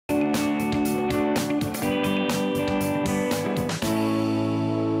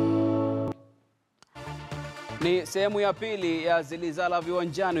Ni sehemu ya pili ya Zilizala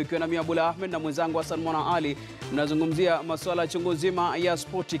Viwanjani ukiwa na Miabula Ahmed na mwenzangu Hassan Mwana Ali. Tunazungumzia masuala chungu nzima ya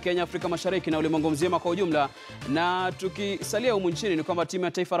spoti Kenya, Afrika Mashariki na ulimwengu mzima kwa ujumla. Na tukisalia humu nchini ni kwamba timu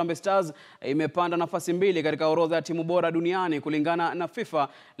ya taifa Harambee Stars imepanda nafasi 2 katika orodha ya timu bora duniani kulingana na FIFA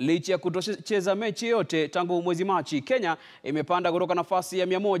licha ya kutocheza mechi yote tangu mwezi Machi. Kenya imepanda kutoka nafasi ya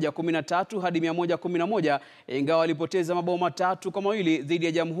 113 hadi 111 ingawa walipoteza mabao 3-2 dhidi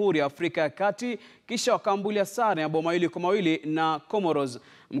ya Jamhuri ya Afrika ya Kati kisha wakambulia sare ya mabao 2-2 na Comoros.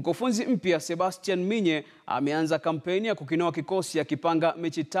 Mkufunzi mpya Sebastian Minye ameanza kampeni ya kukinoa kikosi akipanga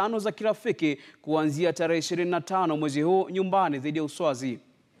mechi 5 za kirafiki kuanzia tarehe 25 mwezi huu nyumbani dhidi ya Uswazi.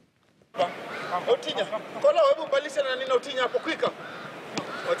 Otinya, kola wewe mbalisha na nini Otinya hapo kwika.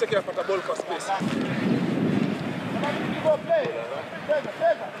 Wateke yapata ball kwa space.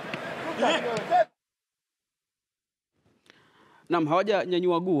 Naam,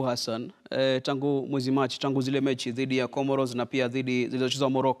 hawajanyanyua guu Hassan tangu mwezi Machi, tangu zile mechi dhidi ya Comoros na pia dhidi zilizochezwa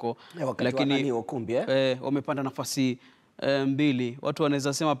Morocco, lakini wamepanda nafasi 2. Watu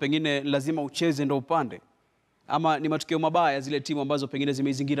wanaweza sema pengine lazima ucheze ndio upande, ama ni matukio mabaya zile timu ambazo pengine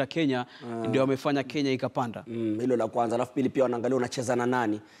zimeizingira Kenya ndio wamefanya Kenya ikapanda. Hilo la kwanza. Alafu pili pia wanaangalia unacheza na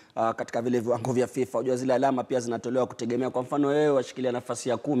nani katika vile viwango vya FIFA. Unajua zile alama pia zinatolewa kutegemea, kwa mfano wewe washikilia nafasi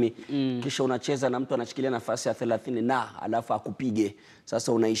ya 10 kisha unacheza na mtu anashikilia nafasi ya 30 na alafu akupige.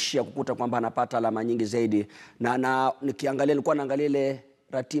 Sasa unaishia kukuta kwamba anapata alama nyingi zaidi. Na nikiangalia nilikuwa naangalia ile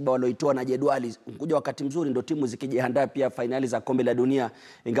ratiba walioitoa na jedwali, kuja wakati mzuri ndio timu zikijiandaa pia finali za kombe la dunia.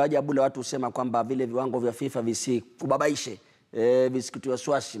 Ingawaje abula watu husema kwamba vile viwango vya FIFA visikubabaishe, visikitue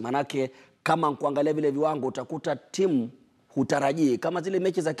wasiwasi. Manake kama kuangalia vile viwango utakuta timu hutarajii kama zile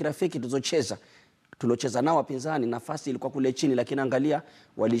mechi za kirafiki tulocheza nao wapinzani, nafasi ilikuwa kule chini, lakini angalia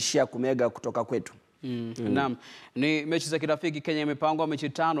walishia kumega kutoka kwetu. Naam, ni mechi za kirafiki. Kenya imepangwa mechi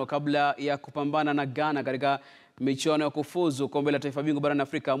 5 kabla ya kupambana na Ghana katika michuano ya kufuzu kombe la taifa bingwa barani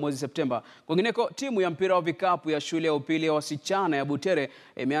Afrika mwezi Septemba. Kwingineko, timu ya mpira wa vikapu ya shule ya upili ya wasichana ya Butere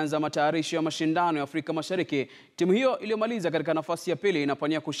imeanza matayarisho ya mashindano ya Afrika Mashariki. Timu hiyo iliyomaliza katika nafasi ya 2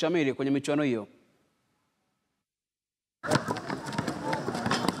 inapania kushamiri kwenye michuano hiyo.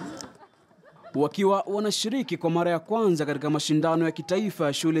 Wakiwa wanashiriki kwa mara ya kwanza katika mashindano ya kitaifa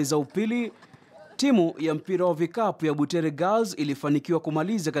ya shule za upili, timu ya mpira wa vikapu ya Butere Girls ilifanikiwa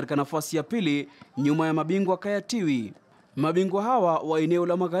kumaliza katika nafasi ya 2 nyuma ya mabingwa Kayatiwi. Mabingwa hawa wa eneo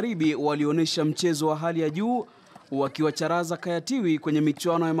la magharibi walionyesha mchezo wa hali ya juu wakiwacharaza Kayatiwi kwenye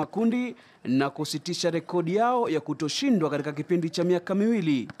michuano ya makundi na kusitisha rekodi yao ya kutoshindwa katika kipindi cha miaka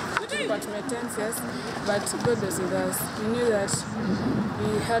 2.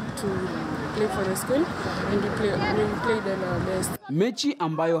 Mechi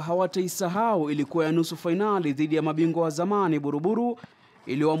ambayo hawataisahau ilikuwa ya nusu finali dhidi ya mabingwa wa zamani Buruburu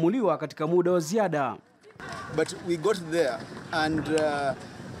iliyoamuliwa katika muda wa ziada. But we got there and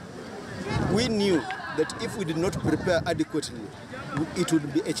we knew that if we did not prepare adequately, it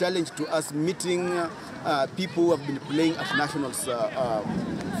would be a challenge to us meeting people who have been playing at nationals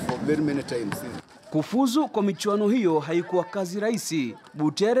for very many times. Kufuzu kwa michuano hiyo haikuwa kazi rahisi.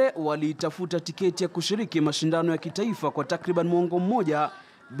 Butere walitafuta tiketi ya kushiriki mashindano ya kitaifa kwa takriban mwongo mmoja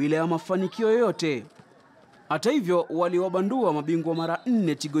bila ya mafanikio yoyote. Hata hivyo waliwabandua mabingwa mara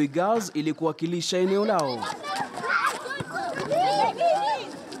 4 Tigoi Girls ili kuwakilisha eneo lao.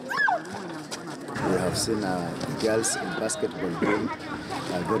 We have seen girls in basketball doing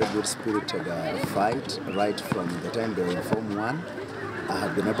a very good spirited fight right from the time they were in Form 1. I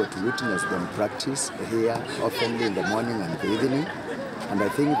have been able to witness them practice here oftenly in the morning and the evening, and I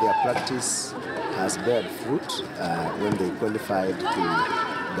think their practice has borne fruit when they qualified to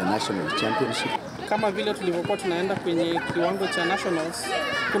the national championship. Kama vile tulivyokuwa tunaenda kwenye kiwango cha nationals,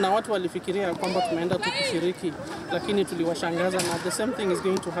 kuna watu walifikiria kwamba tunaenda tu kushiriki, lakini tuliwashangaza, na the same thing is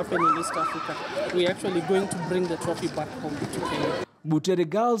going to happen in East Africa. We are actually going to bring the trophy back home to Kenya. Butere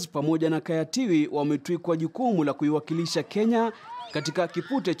Girls pamoja na Kayatiwi wametwikwa jukumu la kuiwakilisha Kenya katika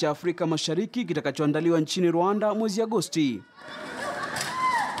kipute cha Afrika Mashariki kitakachoandaliwa nchini Rwanda mwezi Agosti.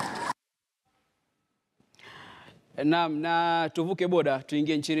 Naam, na tuvuke boda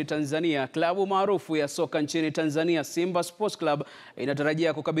tuingie nchini Tanzania. Klabu maarufu ya soka nchini Tanzania, Simba Sports Club,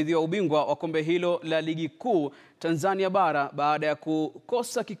 inatarajia kukabidhiwa ubingwa wa kombe hilo la ligi kuu Tanzania bara baada ya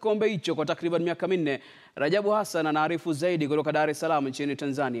kukosa kikombe hicho kwa takriban miaka 4. Rajabu Hassan anaarifu zaidi kutoka Dar es Salaam nchini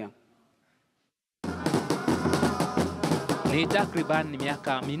Tanzania. Ni takriban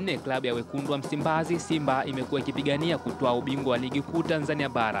miaka 4 klabu ya wekundu wa Msimbazi Simba imekuwa ikipigania kutoa ubingwa wa ligi kuu Tanzania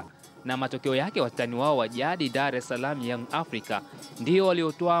bara, na matokeo yake watani wao wa jadi Dar es Salaam Young Africa ndio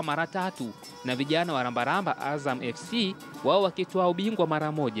waliotoa mara 3 na vijana wa Rambaramba Azam FC wao wakitoa ubingwa mara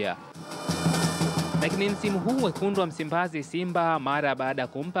 1. Lakini msimu huu wekundu wa Msimbazi Simba, mara baada ya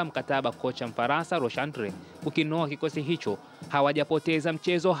kumpa mkataba kocha Mfaransa Rochantre kukinoa kikosi hicho, hawajapoteza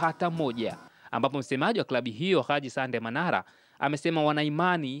mchezo hata moja, ambapo msemaji wa klabu hiyo Haji Sande Manara amesema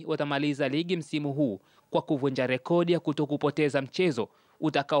wanaimani watamaliza ligi msimu huu kwa kuvunja rekodi ya kutokupoteza mchezo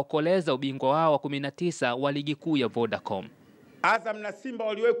utakaokoleza ubingwa wao wa 19 wa ligi kuu ya Vodacom. Azam na Simba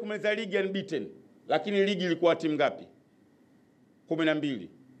waliwahi kumeza ligi unbeaten, lakini ligi ilikuwa timu ngapi? 12.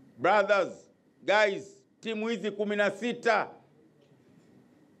 Brothers, guys, timu hizi 16.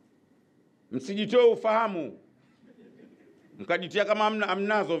 Msijitoe ufahamu mkajitia kama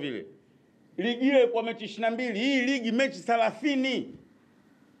amnazo vile. Ligi ile kwa mechi 22, hii ligi mechi 30.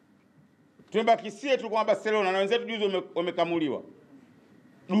 Tumebakisie tu kwa Barcelona na wenzetu juzi wamekamuliwa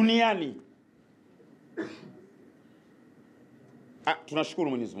duniani. Tunashukuru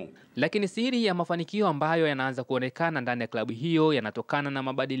Mwenyezi Mungu. Lakini siri ya mafanikio ambayo yanaanza kuonekana ndani ya klabu hiyo yanatokana na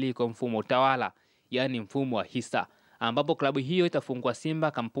mabadiliko mfumo utawala, yani mfumo wa hisa, ambapo klabu hiyo itafungua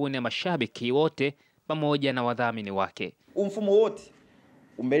Simba kampuni ya mashabiki wote pamoja na wadhamini wake. Mfumo wote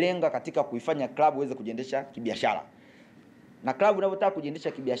umelenga katika kuifanya klabu iweze kujiendesha kibiashara. Na klabu inapotaka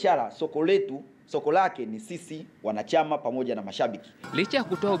kujiendesha kibiashara, soko lake ni sisi wanachama pamoja na mashabiki. Licha ya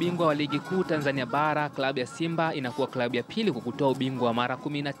kutoa ubingwa wa ligi kuu Tanzania bara, klabu ya Simba inakuwa klabu ya pili kwa kutoa ubingwa wa mara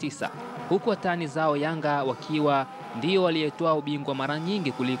 19, huku watani zao Yanga wakiwa ndio waliyetoa ubingwa mara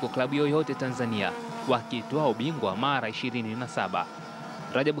nyingi kuliko klabu yoyote Tanzania, wakitoa ubingwa mara 27.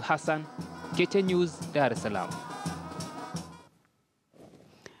 Rajab Hassan, KTN News, Dar es Salaam.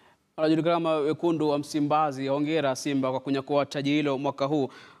 Wanajulikana kama wekundu wa Msimbazi, hongera Simba kwa kunyakua taji hilo mwaka huu.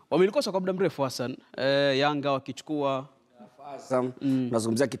 Wamelikosa kwa muda mrefu Hassan. Yanga wakichukua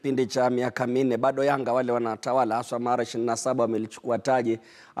Nazungumzia kipindi cha miaka 4, bado Yanga wale wanatawala, hasa mara 27 wamelichukua taji.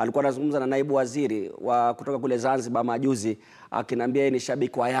 Alikuwa anazungumza na naibu waziri wa kutoka kule Zanzibar majuzi, akiniambia yeye ni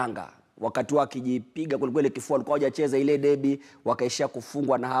shabiki wa Yanga. Wakati wake akijipiga kweli kifua, alikuwa hajacheza ile debi, wakaishia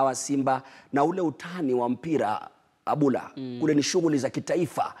kufungwa na hawa Simba. Na ule utani wa mpira Abula, kule ni shughuli za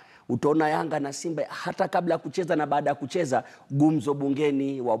kitaifa. Utaona Yanga na Simba hata kabla ya kucheza na baada ya kucheza, gumzo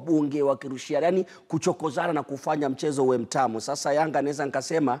bungeni, wabunge wakirushia, yani kuchokozana na kufanya mchezo uwe mtamu. Sasa Yanga naweza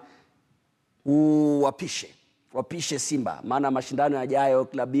nikasema wapishe Simba, maana mashindano yajayo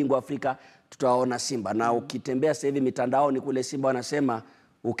klabu bingwa Afrika tutaona Simba. Na ukitembea sasa hivi mitandaoni kule, Simba wanasema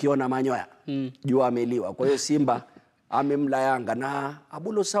ukiona manyoya jua ameliwa. Kwa hiyo Simba amemla Yanga. Na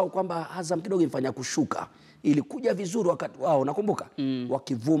Abulo sawa kwamba Azam kidogo imfanya kushuka, ilikuja vizuri wakati wao, nakumbuka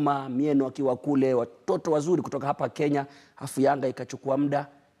wakivuma mieno wakiwa kule, watoto wazuri kutoka hapa Kenya, afu Yanga ikachukua muda,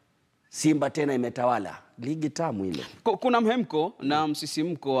 Simba tena imetawala. Ligi tamu ile. Kuna mhemko na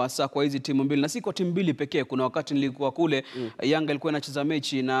msisimko hasa kwa hizi timu mbili, na si kwa timu mbili pekee. Kuna wakati nilikuwa kule, Yanga ilikuwa inacheza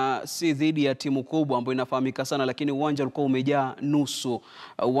mechi na si dhidi ya timu kubwa ambayo inafahamika sana, lakini uwanja ulikuwa umejaa nusu,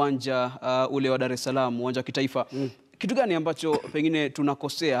 uwanja ule wa Dar es Salaam, uwanja wa kitaifa. Kitu gani ambacho pengine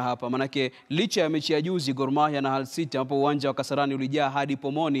tunakosea hapa? Manake licha ya mechi ya juzi Gor Mahia na Hull City ambapo uwanja wa Kasarani ulijaa hadi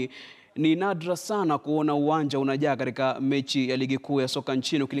pomoni, ni nadra sana kuona uwanja unajaa katika mechi ya ligi kuu ya soka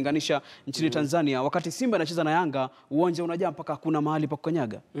nchini ukilinganisha nchini Tanzania. Wakati Simba inacheza na Yanga, uwanja unajaa mpaka hakuna mahali pa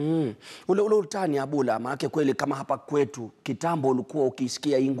kukanyaga. Ule utani Abula, maana kweli kama hapa kwetu kitambo ulikuwa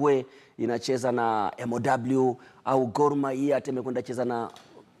ukisikia Ingwe inacheza na MOW au Gor Mahia hata imekwenda cheza na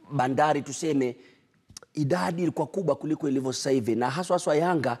Bandari, tuseme idadi ilikuwa kubwa kuliko ilivyo sasa hivi. Na haswa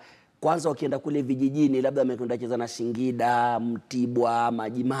Yanga kwanza wakienda kule vijijini, labda wamekwenda cheza na Singida, Mtibwa,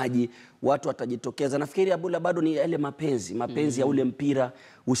 Majimaji, watu watajitokeza. Nafikiri Abula bado ni ile mapenzi ya ule mpira,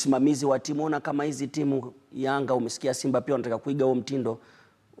 usimamizi wa timu. Ona kama hizi timu Yanga, umesikia Simba pia wanataka kuiga huo mtindo.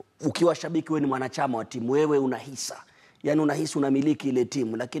 Ukiwa shabiki, wewe ni mwanachama wa timu, wewe unahisa, yani unahisi unamiliki ile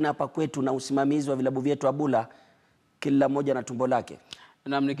timu. Lakini hapa kwetu na usimamizi wa vilabu vyetu Abula, kila mmoja na tumbo lake.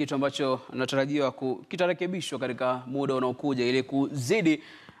 Na ni kitu ambacho natarajiwa kitarekebishwa katika muda unaokuja ili kuzidi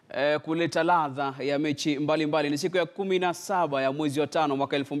kuleta ladha ya mechi mbalimbali. Ni siku ya 17 ya mwezi wa 5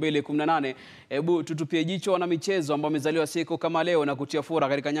 mwaka 2018. Hebu tutupie jicho na michezo ambao amezaliwa siku kama leo na kutia fura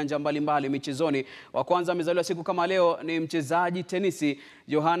katika nyanja mbalimbali michezoni. Wa kwanza amezaliwa siku kama leo ni mchezaji tenisi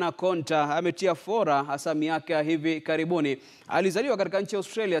Johanna Konta. Ametia fora hasa miaka hivi karibuni. Alizaliwa katika nchi ya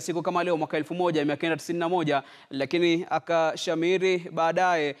Australia siku kama leo mwaka 1991, lakini akashamiri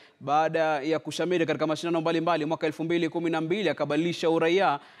baadaye. Baada ya kushamiri katika mashindano mbalimbali mwaka 2012 akabadilisha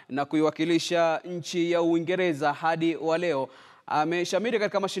uraia na kuiwakilisha nchi ya Uingereza hadi wa leo. Ameshamiri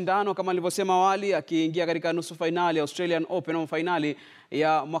katika mashindano kama nilivyosema awali, akiingia katika nusu finali ya Australian Open au finali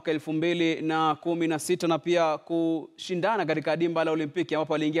ya mwaka 2016 na pia kushindana katika dimba la Olimpiki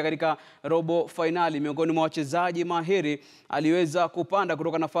ambapo aliingia katika robo finali. Miongoni mwa wachezaji mahiri, aliweza kupanda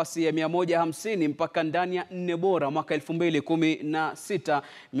kutoka nafasi ya 150 mpaka ndani ya 4 bora mwaka 2016.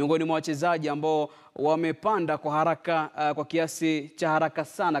 Miongoni mwa wachezaji ambao wamepanda kwa haraka, kwa kiasi cha haraka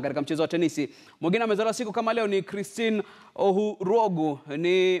sana katika mchezo wa tenisi. Mwingine amezaliwa siku kama leo ni Christine Ohuruogu,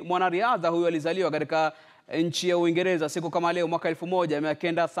 ni mwanariadha huyu, alizaliwa katika nchi ya Uingereza siku kama leo mwaka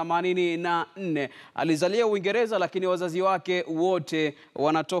 1984. Alizaliwa Uingereza, lakini wazazi wake wote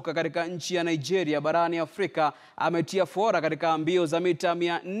wanatoka katika nchi ya Nigeria barani Afrika. Ametia fora katika mbio za mita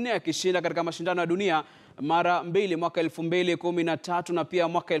 400 akishinda katika mashindano ya dunia mara 2 mwaka 2013 na pia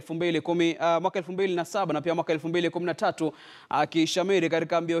mwaka 2007 na pia mwaka 2013, akishamiri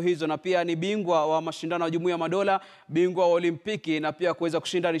katika mbio hizo, na pia ni bingwa wa mashindano ya Jumuiya ya Madola, bingwa wa Olimpiki, na pia kuweza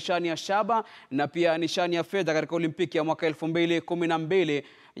kushinda nishani ya shaba na pia nishani ya fedha katika Olimpiki ya mwaka 2012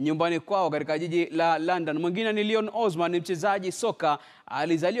 nyumbani kwao katika jiji la London. Mwingine ni Leon Osman, ni mchezaji soka,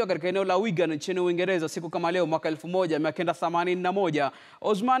 alizaliwa katika eneo la Wigan nchini Uingereza siku kama leo mwaka 1981.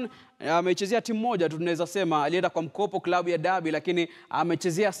 Osman amechezea timu moja tu, tunaweza sema alienda kwa mkopo klabu ya Derby, lakini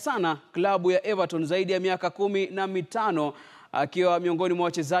amechezea sana klabu ya Everton zaidi ya miaka 15, akiwa miongoni mwa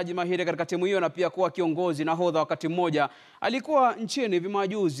wachezaji mahiri katika timu hiyo na pia kuwa kiongozi nahodha wakati mmoja. Alikuwa nchini hivi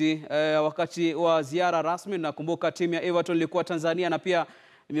majuzi wakati wa ziara rasmi. Nakumbuka timu ya Everton ilikuwa Tanzania, na pia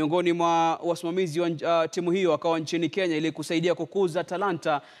miongoni mwa wasimamizi wa timu hiyo akawa nchini Kenya ili kusaidia kukuza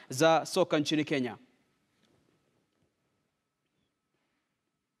talanta za soka nchini Kenya.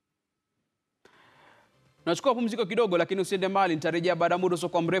 Nachukua pumziko kidogo, lakini usiende mbali. Nitarejea baada ya muda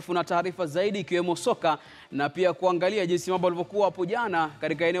usio mrefu na taarifa zaidi, ikiwemo soka na pia kuangalia jinsi mambo yalivyokuwa hapo jana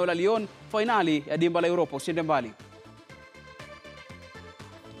katika eneo la Lyon, finali ya dimba la Europa. Usiende mbali.